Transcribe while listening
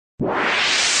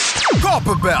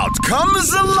Copperbelt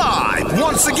comes alive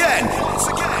once again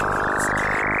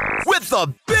with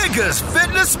the biggest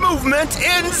fitness movement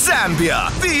in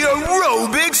Zambia, the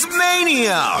Aerobics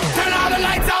Mania. Turn all the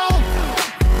lights on!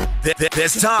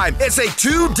 This time, it's a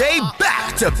 2-day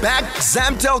back-to-back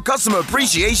Zamtel Customer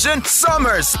Appreciation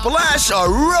Summer Splash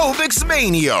Aerobics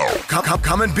Mania.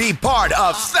 Come and be part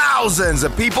of thousands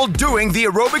of people doing the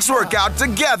aerobics workout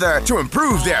together to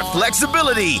improve their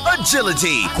flexibility,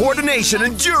 agility, coordination,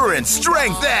 endurance,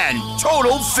 strength, and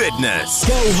total fitness.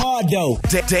 Go hard though.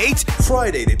 Date?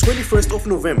 Friday, the 21st of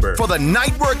November. For the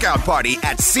night workout party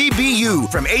at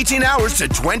CBU from 18 hours to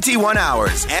 21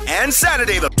 hours. And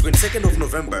Saturday, the 22nd of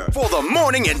November. For the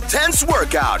morning intense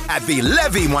workout at the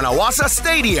Levy Wanawasa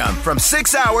Stadium from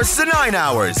 6 hours to 9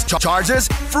 hours. Charges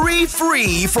free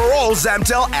for all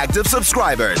Zamtel active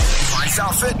subscribers.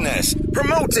 Lifestyle Fitness,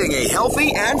 promoting a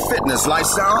healthy and fitness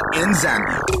lifestyle in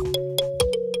Zambia.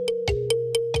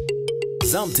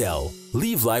 Zamtel,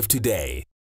 live life today.